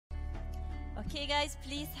Okay, guys,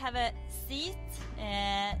 please have a seat.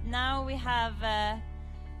 Now we have a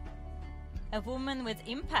woman with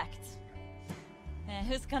impact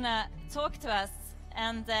who's gonna talk to us,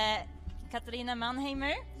 and Katarina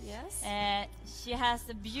Mannheimer. Yes. She has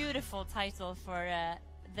a beautiful title for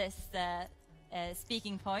this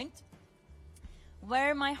speaking point.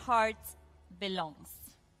 Where my heart belongs.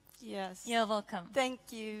 Yes. You're welcome. Thank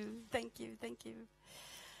you. Thank you. Thank you.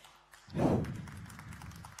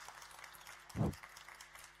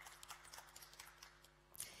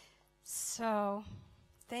 So,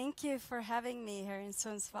 thank you for having me here in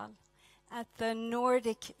Sundsvall at the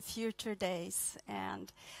Nordic Future Days.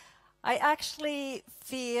 And I actually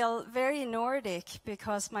feel very Nordic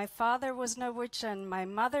because my father was Norwegian, my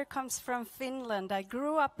mother comes from Finland, I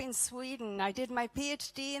grew up in Sweden, I did my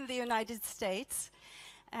PhD in the United States,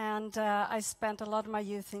 and I spent a lot of my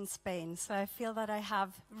youth in Spain. So I feel that I have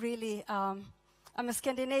really, I'm a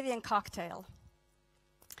Scandinavian cocktail.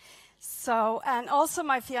 So, and also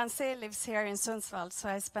my fiancé lives here in Sundsvall, so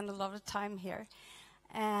I spend a lot of time here.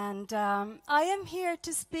 And I am here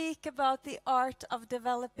to speak about the art of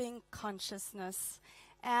developing consciousness.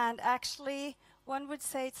 And actually, one would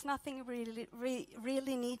say it's nothing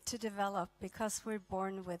really need to develop because we're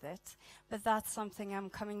born with it. But that's something I'm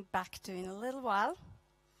coming back to in a little while.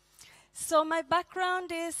 So my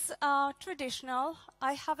background is traditional.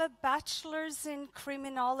 I have a bachelor's in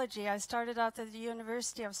criminology. I started out at the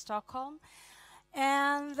University of Stockholm.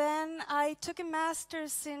 And then I took a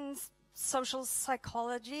master's in social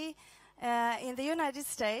psychology in the United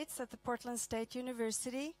States at the Portland State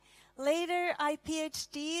University. Later, I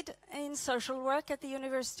PhD'd in social work at the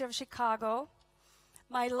University of Chicago.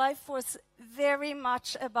 My life was very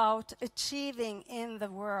much about achieving in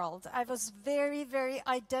the world. I was very, very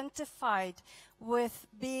identified with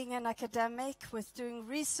being an academic, with doing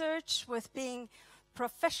research, with being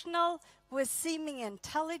professional, with seeming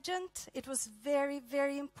intelligent. It was very,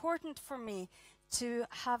 very important for me to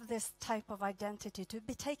have this type of identity, to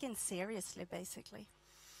be taken seriously, basically.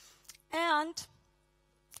 And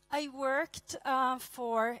I worked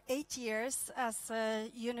for 8 years as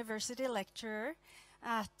a university lecturer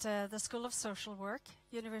at the School of Social Work,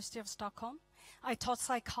 University of Stockholm. I taught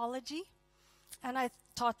psychology, and I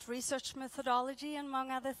taught research methodology, among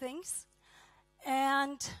other things.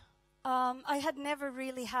 And I had never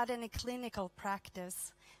really had any clinical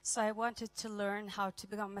practice, so I wanted to learn how to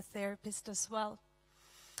become a therapist as well.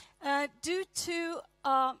 Due to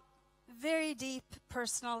a very deep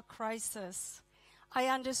personal crisis, I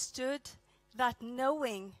understood that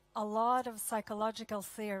knowing a lot of psychological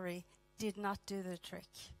theory did not do the trick.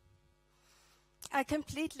 I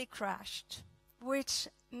completely crashed, which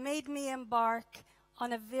made me embark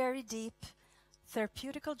on a very deep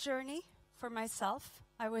therapeutical journey for myself.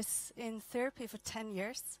 I was in therapy for 10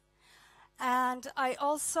 years. And I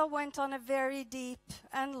also went on a very deep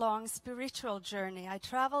and long spiritual journey. I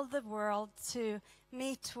traveled the world to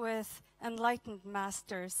meet with enlightened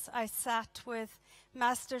masters. I sat with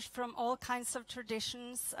masters from all kinds of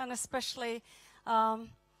traditions, and especially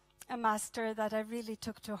a master that I really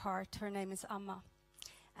took to heart. Her name is Amma,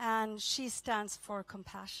 and she stands for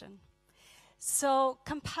compassion. So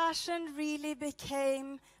compassion really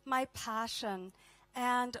became my passion.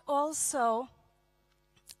 And also,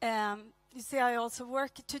 you see, I also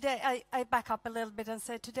work today, I back up a little bit and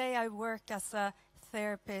say today I work as a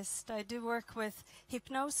therapist. I do work with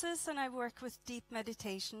hypnosis and I work with deep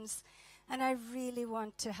meditations, and I really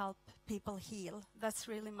want to help people heal. That's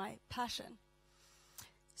really my passion.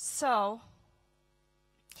 So,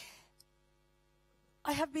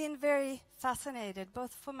 I have been very fascinated,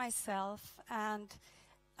 both for myself and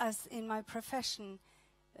as in my profession,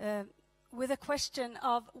 with the question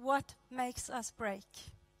of what makes us break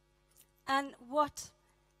and what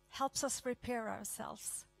helps us repair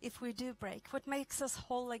ourselves if we do break, what makes us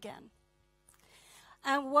whole again,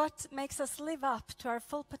 and what makes us live up to our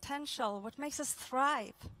full potential, what makes us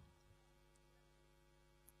thrive.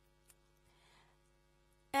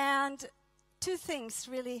 And two things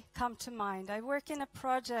really come to mind. I work in a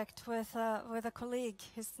project with a colleague.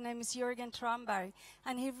 His name is Jürgen Tromberg,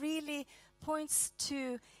 and he really points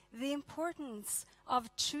to the importance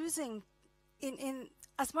of choosing, in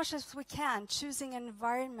as much as we can, choosing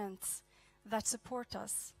environments that support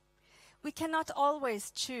us. We cannot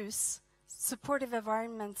always choose supportive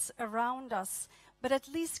environments around us, but at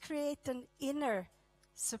least create an inner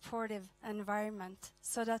supportive environment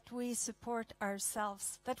so that we support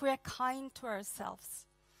ourselves, that we are kind to ourselves.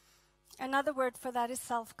 Another word for that is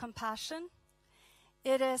self-compassion.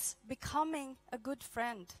 It is becoming a good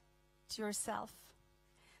friend to yourself.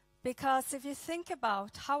 Because if you think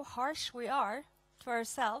about how harsh we are to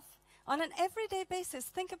ourselves, On an everyday basis,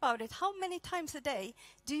 think about it. How many times a day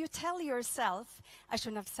do you tell yourself, I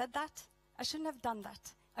shouldn't have said that, I shouldn't have done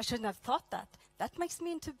that, I shouldn't have thought that, that makes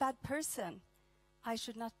me into a bad person, I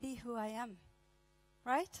should not be who I am,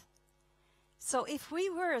 right? So if we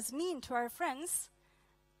were as mean to our friends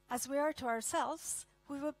as we are to ourselves,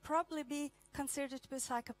 we would probably be considered to be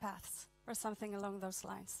psychopaths or something along those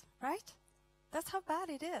lines, right? That's how bad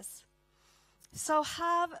it is. So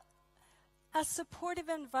have as supportive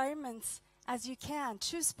environments as you can.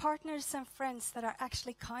 Choose partners and friends that are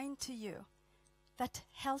actually kind to you, that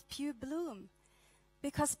help you bloom.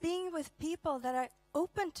 Because being with people that are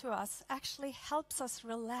open to us actually helps us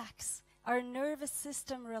relax. Our nervous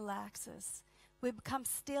system relaxes. We become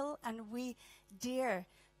still and we dare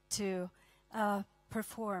to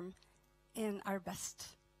perform in our best,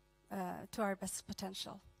 to our best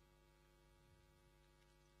potential.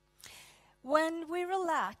 When we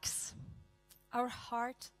relax, our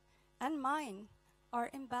heart and mind are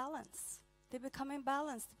in balance. They become in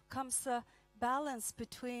balance. It becomes a balance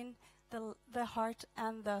between the heart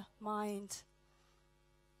and the mind.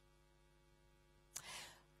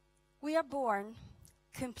 We are born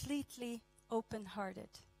completely open-hearted.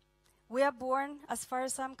 We are born, as far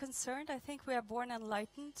as I'm concerned, I think we are born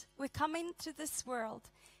enlightened. We come into this world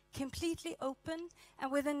completely open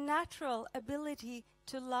and with a natural ability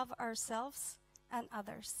to love ourselves and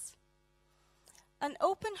others. An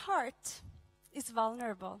open heart is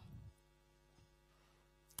vulnerable.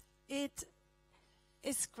 It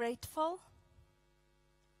is grateful.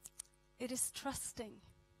 It is trusting,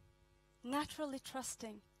 naturally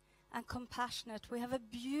trusting and compassionate. We have a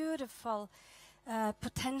beautiful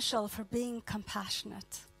potential for being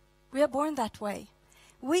compassionate. We are born that way.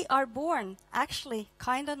 We are born actually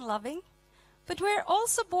kind and loving, but we're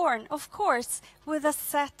also born, of course, with a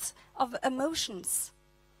set of emotions.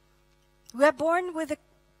 We are born with a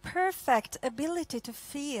perfect ability to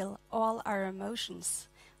feel all our emotions.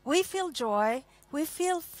 We feel joy, we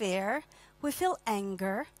feel fear, we feel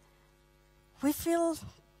anger, we feel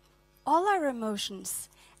all our emotions.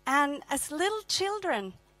 And as little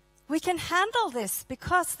children, we can handle this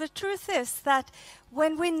because the truth is that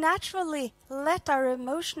when we naturally let our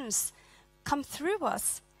emotions come through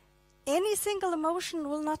us, any single emotion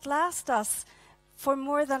will not last us for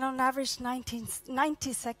more than on average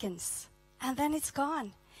 90 seconds. And then it's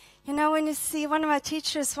gone. You know, when you see, one of my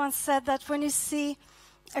teachers once said that when you see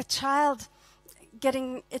a child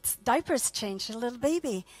getting its diapers changed, a little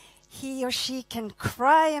baby, he or she can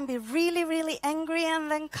cry and be really, really angry, and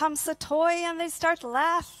then comes a toy and they start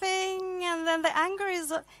laughing, and then the anger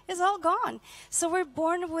is all gone. So we're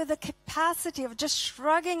born with the capacity of just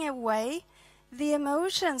shrugging away the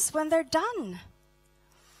emotions when they're done.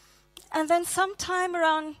 And then sometime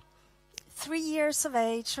around 3 years of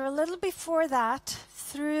age, or a little before that,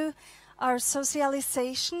 through our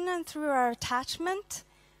socialization and through our attachment,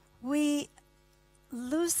 we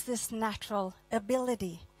lose this natural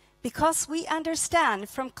ability. Because we understand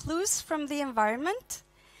from clues from the environment,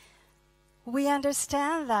 we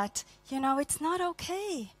understand that, you know, it's not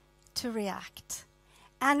okay to react.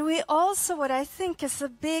 And we also, what I think is a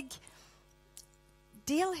big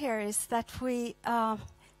deal here is that we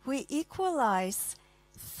equalize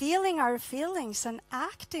feeling our feelings and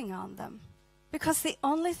acting on them. Because the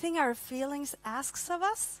only thing our feelings asks of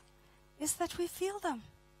us is that we feel them.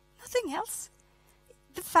 Nothing else.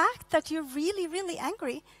 The fact that you're really, really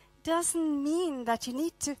angry doesn't mean that you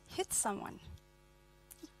need to hit someone.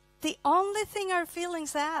 The only thing our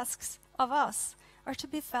feelings asks of us are to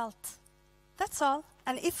be felt. That's all.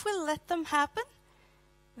 And if we let them happen,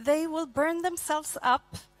 they will burn themselves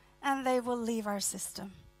up and they will leave our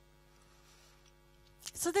system.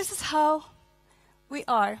 So this is how we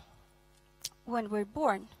are when we're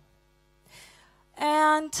born.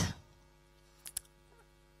 And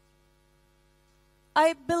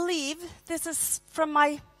I believe this is from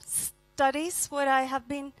my studies, what I have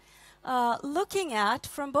been looking at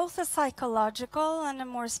from both a psychological and a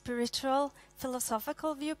more spiritual,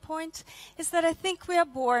 philosophical viewpoint, is that I think we are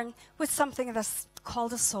born with something that's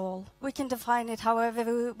called a soul. We can define it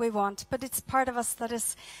however we want, but it's part of us that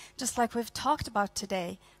is, just like we've talked about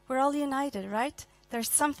today, we're all united, right? There's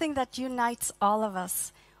something that unites all of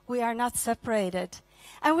us. We are not separated.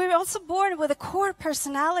 And we're also born with a core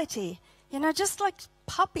personality, you know, just like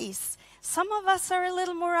puppies. Some of us are a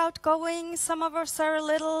little more outgoing, some of us are a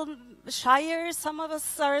little shyer, some of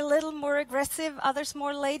us are a little more aggressive, others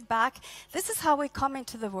more laid back. This is how we come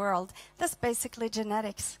into the world. That's basically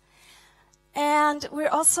genetics. And we're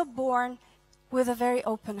also born with a very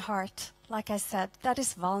open heart, like I said, that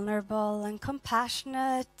is vulnerable and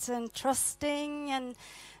compassionate and trusting and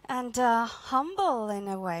and humble in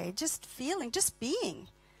a way, just feeling, just being.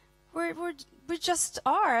 We just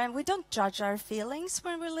are, and we don't judge our feelings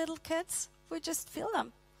when we're little kids. We just feel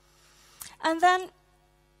them. And then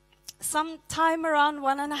sometime around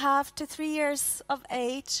 1.5 to 3 years of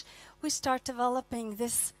age, we start developing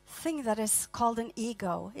this thing that is called an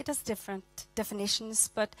ego. It has different definitions,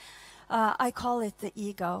 but I call it the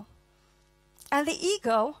ego. And the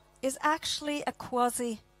ego is actually a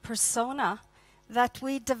quasi-persona that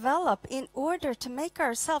we develop in order to make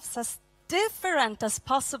ourselves as different as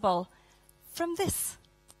possible from this,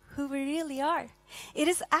 who we really are. It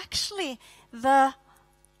is actually the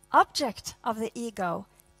object of the ego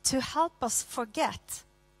to help us forget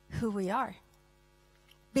who we are.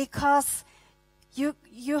 Because you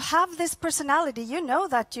have this personality, you know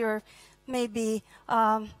that you're maybe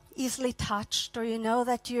easily touched, or you know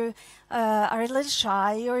that you are a little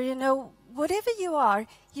shy, or you know, whatever you are,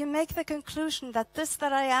 you make the conclusion that this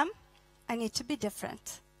that I am, I need to be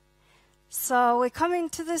different. So we come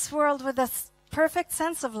into this world with a perfect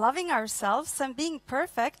sense of loving ourselves and being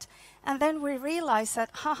perfect, and then we realize that,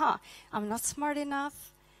 I'm not smart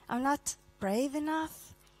enough, I'm not brave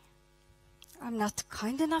enough, I'm not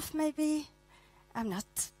kind enough maybe, I'm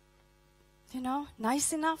not,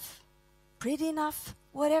 nice enough, pretty enough,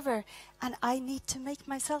 whatever, and I need to make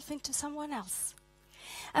myself into someone else.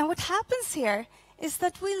 And what happens here is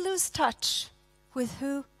that we lose touch with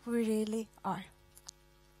who we really are.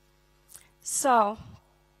 So,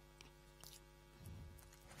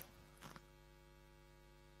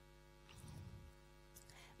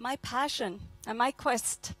 my passion and my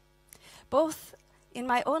quest, both in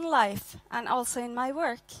my own life and also in my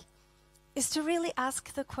work, is to really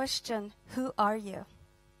ask the question, who are you?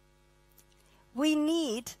 We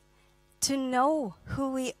need to know who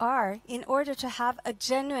we are in order to have a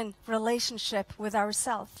genuine relationship with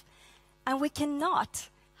ourselves. And we cannot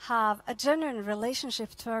have a genuine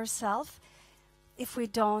relationship to ourselves if we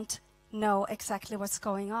don't know exactly what's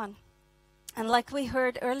going on. And like we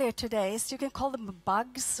heard earlier today, is you can call them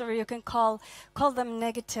bugs, or you can call them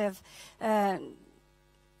negative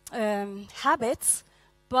habits,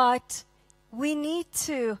 but we need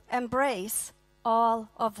to embrace all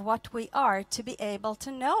of what we are to be able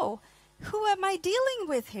to know, who am I dealing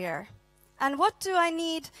with here? And what do I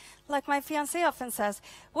need, like my fiancé often says,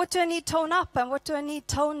 what do I need tone up and what do I need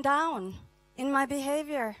tone down in my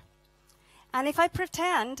behavior? And if I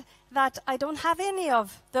pretend that I don't have any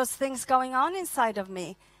of those things going on inside of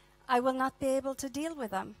me, I will not be able to deal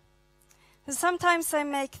with them. And sometimes I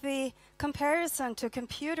make the comparison to a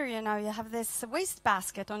computer, you have this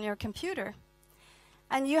wastebasket on your computer.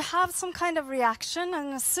 And you have some kind of reaction,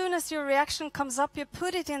 and as soon as your reaction comes up, you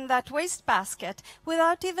put it in that wastebasket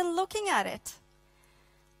without even looking at it.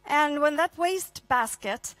 And when that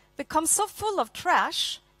wastebasket becomes so full of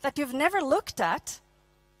trash that you've never looked at,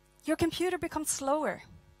 your computer becomes slower.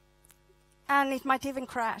 And it might even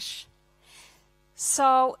crash.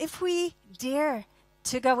 So if we dare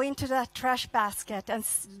to go into that trash basket and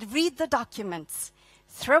read the documents,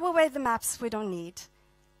 throw away the maps we don't need,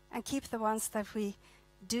 and keep the ones that we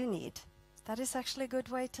do need, that is actually a good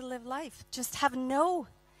way to live life. Just have no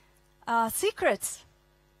secrets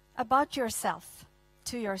about yourself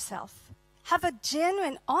to yourself. Have a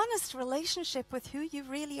genuine, honest relationship with who you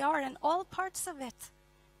really are and all parts of it.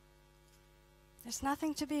 There's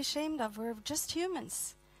nothing to be ashamed of. We're just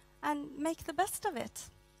humans, and make the best of it.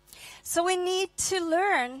 So we need to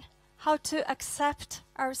learn how to accept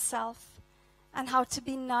ourselves and how to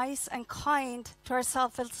be nice and kind to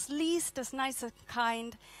ourselves, at least as nice and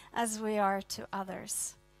kind as we are to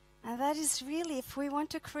others. And that is really, if we want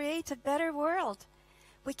to create a better world,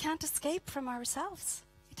 we can't escape from ourselves.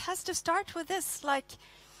 It has to start with this, like,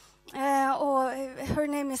 her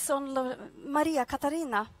name is Maria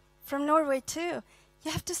Katarina from Norway too.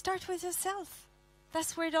 You have to start with yourself.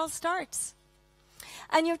 That's where it all starts.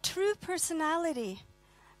 And your true personality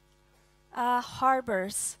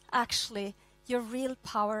harbors, actually, your real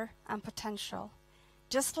power and potential.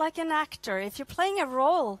 Just like an actor, if you're playing a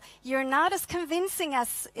role, you're not as convincing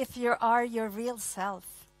as if you are your real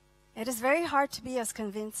self. It is very hard to be as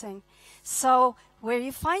convincing. So where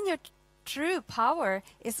you find your true power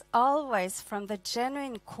is always from the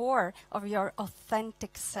genuine core of your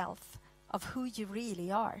authentic self, of who you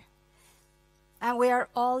really are. And we are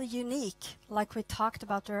all unique, like we talked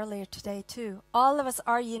about earlier today too. All of us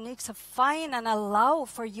are unique, so find and allow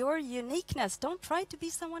for your uniqueness. Don't try to be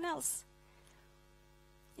someone else.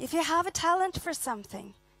 If you have a talent for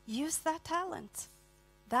something, use that talent.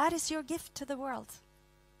 That is your gift to the world.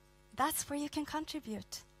 That's where you can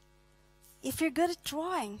contribute. If you're good at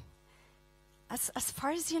drawing, as far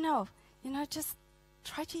as you know, just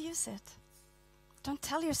try to use it. Don't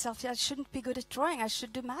tell yourself, I shouldn't be good at drawing, I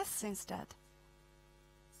should do maths instead.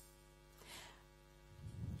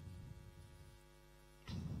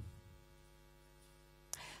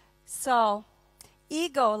 So,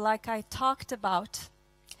 ego, like I talked about,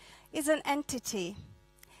 is an entity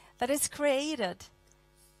that is created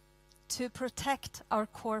to protect our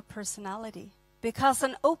core personality. Because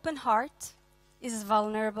an open heart is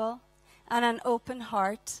vulnerable, and an open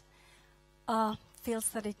heart feels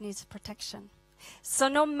that it needs protection. So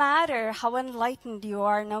no matter how enlightened you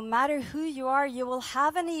are, no matter who you are, you will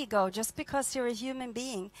have an ego just because you're a human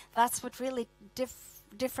being. That's what really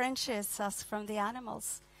differentiates us from the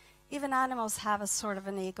animals. Even animals have a sort of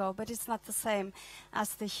an ego, but it's not the same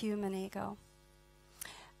as the human ego.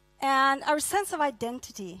 And our sense of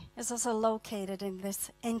identity is also located in this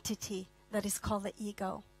entity that is called the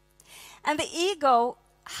ego. And the ego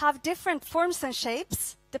have different forms and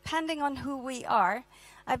shapes depending on who we are.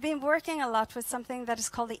 I've been working a lot with something that is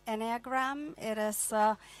called the Enneagram. It is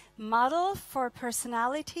a model for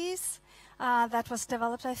personalities that was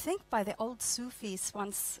developed, I think, by the old Sufis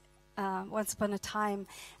once upon a time.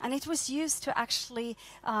 And it was used to actually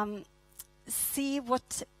see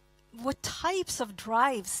what types of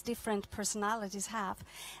drives different personalities have.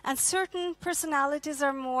 And certain personalities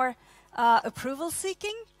are more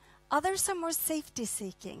approval-seeking, others are more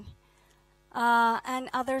safety-seeking, and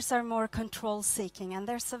others are more control-seeking. And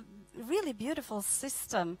there's a really beautiful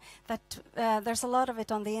system that there's a lot of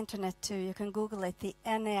it on the internet too. You can Google it, the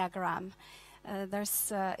Enneagram.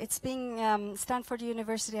 It's being Stanford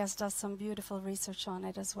University has done some beautiful research on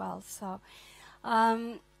it as well. So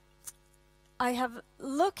I have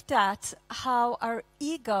looked at how our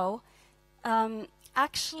ego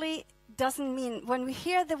actually doesn't mean, when we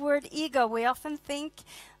hear the word ego, we often think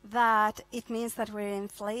that it means that we're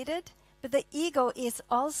inflated. But the ego is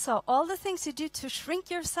also all the things you do to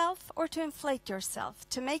shrink yourself or to inflate yourself,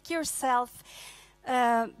 to make yourself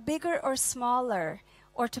bigger or smaller,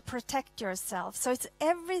 or to protect yourself. So it's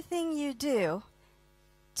everything you do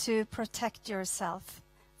to protect yourself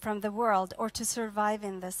from the world, or to survive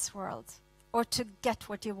in this world, or to get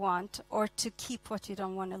what you want, or to keep what you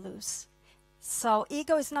don't want to lose. So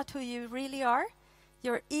ego is not who you really are.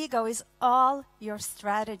 Your ego is all your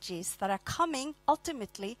strategies that are coming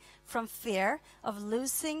ultimately from fear of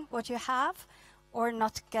losing what you have or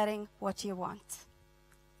not getting what you want.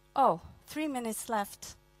 Oh, 3 minutes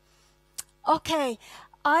left. Okay,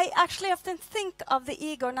 I actually often think of the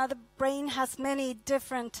ego. Now the brain has many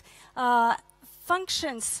different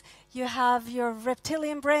functions. You have your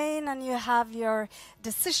reptilian brain and you have your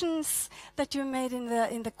decisions that you made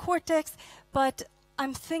in the cortex. But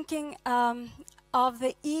I'm thinking of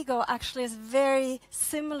the ego actually as very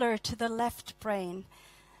similar to the left brain.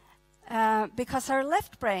 Because our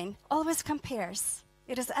left brain always compares.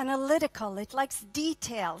 It is analytical. It likes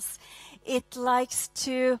details. It's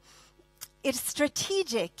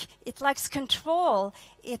strategic. It likes control.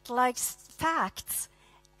 It likes facts.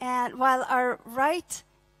 And while our right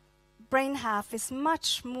brain half is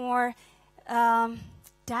much more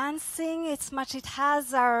dancing, it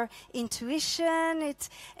has our intuition, it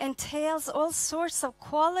entails all sorts of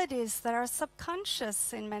qualities that are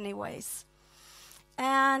subconscious in many ways.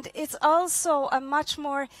 And it's also a much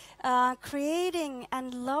more creating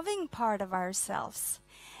and loving part of ourselves.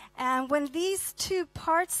 And when these two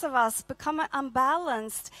parts of us become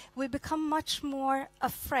unbalanced, we become much more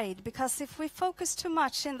afraid. Because if we focus too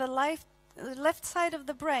much in the left side of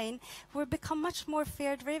the brain, we become much more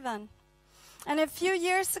fear-driven. And a few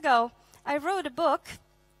years ago, I wrote a book.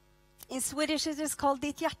 In Swedish it is called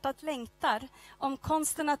Ditt hjärtat längtar, om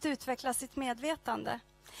konsten att utveckla sitt medvetande.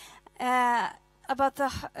 About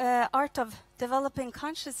the art of developing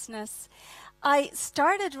consciousness. I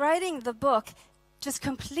started writing the book just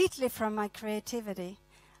completely from my creativity.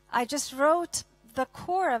 I just wrote the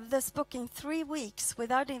core of this book in 3 weeks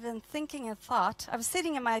without even thinking a thought. I was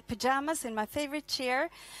sitting in my pajamas in my favorite chair,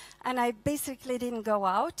 and I basically didn't go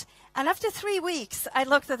out. And after 3 weeks, I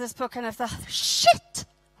looked at this book and I thought, shit,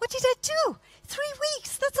 what did I do? 3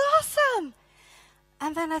 weeks, that's awesome.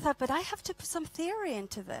 And then I thought, but I have to put some theory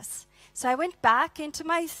into this. So I went back into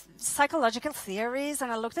my psychological theories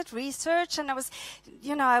and I looked at research, and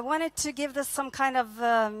I wanted to give this some kind of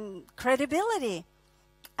credibility.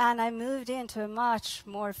 And I moved into a much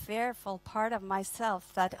more fearful part of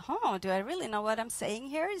myself that, do I really know what I'm saying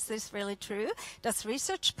here? Is this really true? Does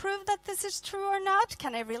research prove that this is true or not?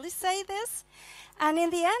 Can I really say this? And in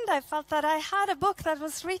the end, I felt that I had a book that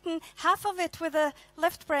was written half of it with a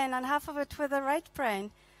left brain and half of it with a right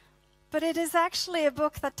brain. But it is actually a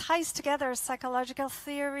book that ties together psychological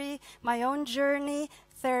theory, my own journey,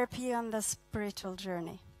 Therapy on the Spiritual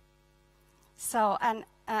Journey. So, and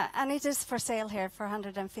it is for sale here for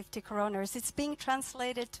 150 kroners. It's being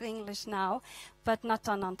translated to English now, but not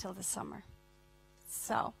done until the summer.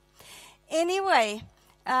 So, anyway,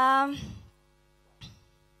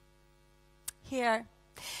 here,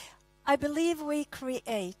 I believe we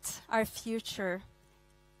create our future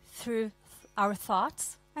through our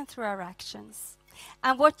thoughts and through our actions.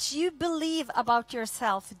 And what you believe about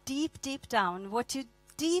yourself deep, deep down, what you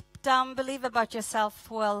deep down believe about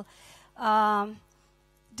yourself will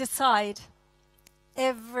decide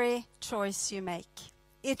every choice you make.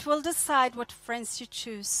 It will decide what friends you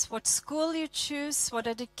choose, what school you choose, what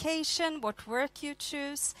education, what work you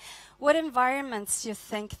choose, what environments you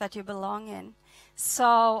think that you belong in.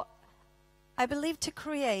 So I believe to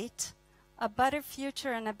create a better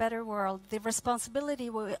future and a better world, the responsibility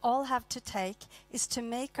we all have to take is to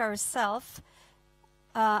make ourselves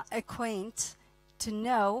acquaint, to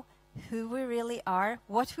know who we really are,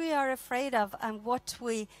 what we are afraid of, and what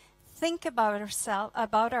we think about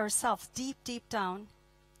ourselves deep, deep down.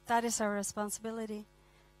 That is our responsibility.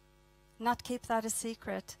 Not keep that a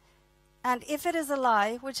secret. And if it is a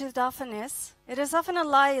lie, which it often is, it is often a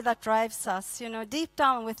lie that drives us. You know, deep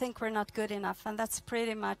down we think we're not good enough, and that's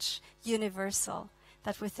pretty much universal,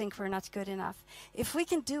 that we think we're not good enough. If we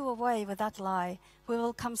can do away with that lie, we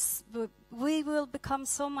will become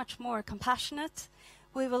so much more compassionate.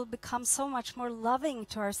 We will become so much more loving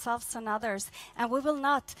to ourselves and others, and we will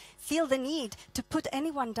not feel the need to put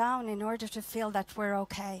anyone down in order to feel that we're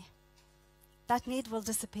okay. That need will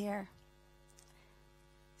disappear.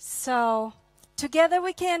 So, together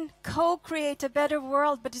we can co-create a better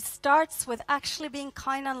world, but it starts with actually being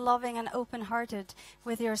kind and loving and open-hearted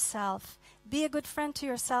with yourself. Be a good friend to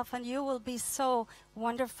yourself, and you will be so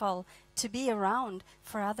wonderful to be around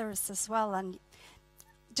for others as well. And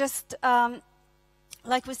just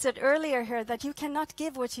like we said earlier here, that you cannot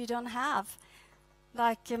give what you don't have,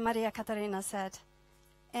 like Maria Katarina said.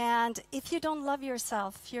 And if you don't love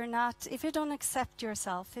yourself, if you don't accept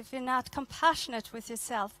yourself, if you're not compassionate with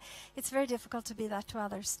yourself, it's very difficult to be that to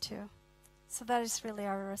others too. So that is really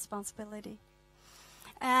our responsibility.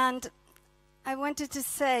 And I wanted to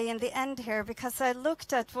say in the end here, because I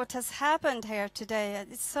looked at what has happened here today,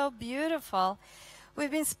 it's so beautiful. We've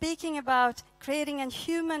been speaking about creating a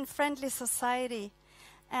human-friendly society,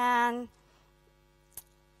 and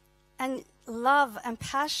love and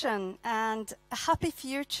passion and a happy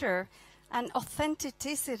future and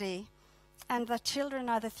authenticity, and that children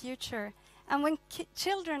are the future. And when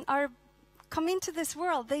children come into this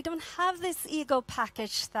world, they don't have this ego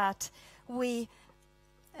package that we,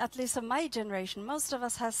 at least of my generation, most of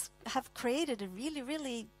us have created a really,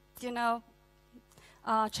 really,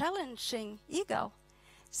 challenging ego.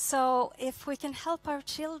 So if we can help our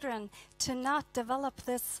children to not develop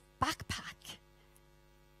this backpack,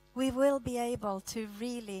 we will be able to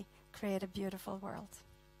really create a beautiful world.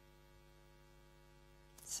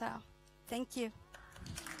 So, thank you.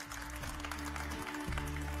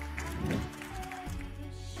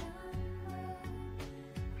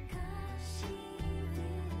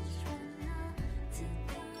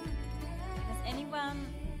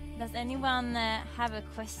 Does anyone have a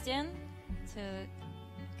question to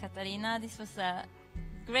Katarina? This was a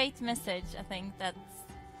great message, I think.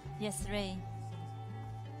 Yes, Ray.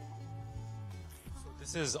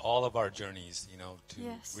 This is all of our journeys, to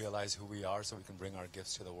Yes. realize who we are so we can bring our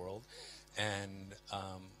gifts to the world. And,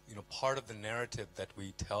 part of the narrative that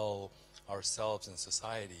we tell ourselves in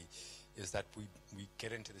society is that we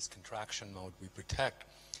get into this contraction mode, we protect.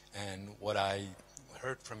 And what I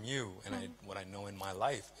heard from you and what I know in my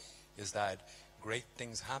life is that great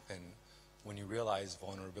things happen when you realize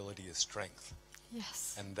vulnerability is strength.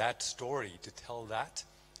 Yes. And that story, to tell that,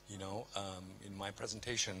 in my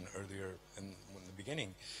presentation earlier in the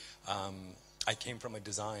beginning, I came from a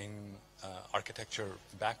design architecture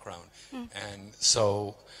background. And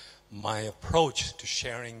so my approach to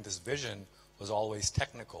sharing this vision was always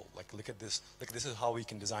technical. Like, look at this is how we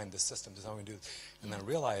can design this system, this is how we do it. And I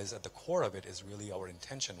realized at the core of it is really our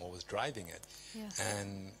intention, what was driving it. Yes.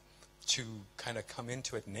 And to kind of come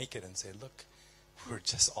into it naked and say, look, we're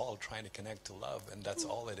just all trying to connect to love, and that's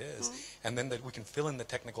all it is. And then that we can fill in the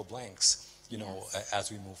technical blanks,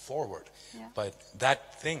 as we move forward. Yeah. But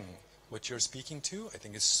that thing, what you're speaking to, I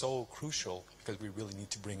think is so crucial, because we really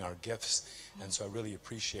need to bring our gifts. And so I really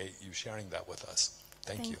appreciate you sharing that with us.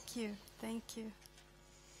 Thank you. Thank you.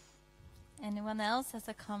 Anyone else has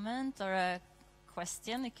a comment or a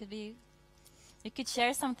question? It could be, you could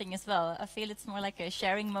share something as well. I feel it's more like a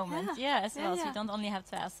sharing moment. As well. So you don't only have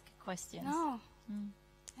to ask questions. No.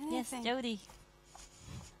 Yes, Jody.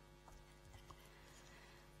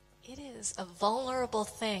 It is a vulnerable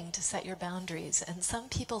thing to set your boundaries, and some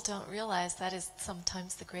people don't realize that is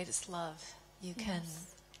sometimes the greatest love you can.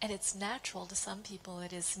 And it's natural to some people.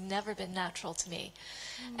 It has never been natural to me.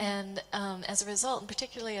 And as a result, and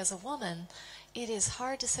particularly as a woman, it is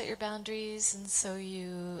hard to set your boundaries, and so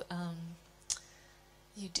you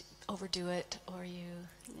overdo it, or you...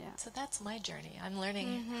 So that's my journey. I'm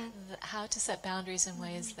learning how to set boundaries in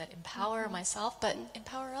ways that empower myself, but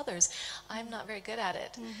empower others. I'm not very good at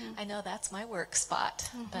it. I know that's my work spot,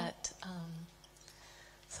 but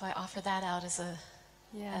so I offer that out as a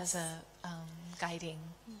guiding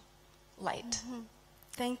light.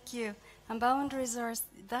 Thank you. And boundaries are,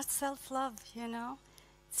 that's self-love, you know.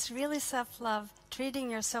 It's really self-love, treating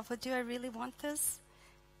yourself, well, do I really want this?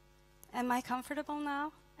 Am I comfortable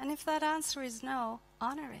now? And if that answer is no,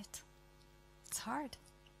 honor it. It's hard,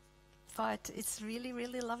 but it's really,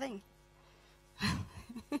 really loving.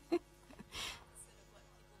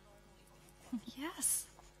 Yes,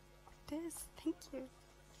 it is. Thank you.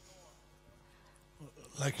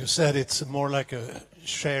 Like you said, it's more like a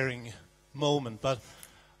sharing moment, but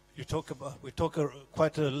we talk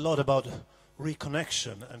quite a lot about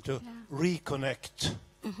reconnection and to reconnect.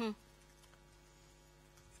 It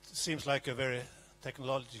seems like a very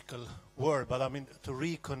technological word, but I mean to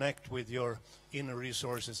reconnect with your inner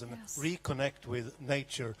resources and reconnect with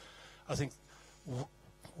nature. I think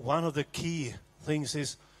one of the key things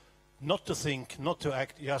is not to think, not to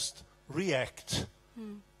act, just react.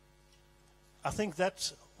 I think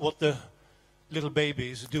that's what the little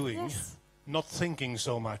baby is doing, not thinking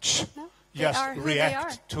so much, just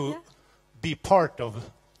react to be part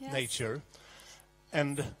of nature.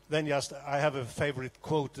 And then just, I have a favorite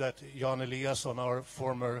quote that Jan Eliasson, our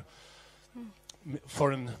former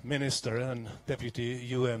foreign minister and deputy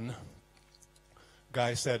UN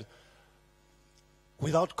guy, said,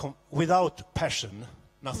 without passion,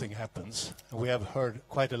 nothing happens. And we have heard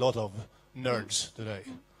quite a lot of nerds today.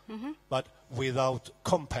 But without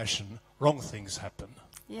compassion, wrong things happen.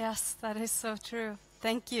 Yes, that is so true.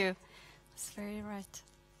 Thank you. That's very right.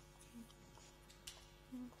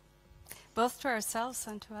 Both to ourselves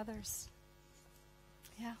and to others.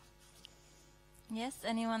 Yeah. Yes,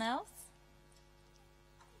 anyone else?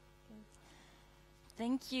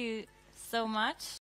 Thank you so much.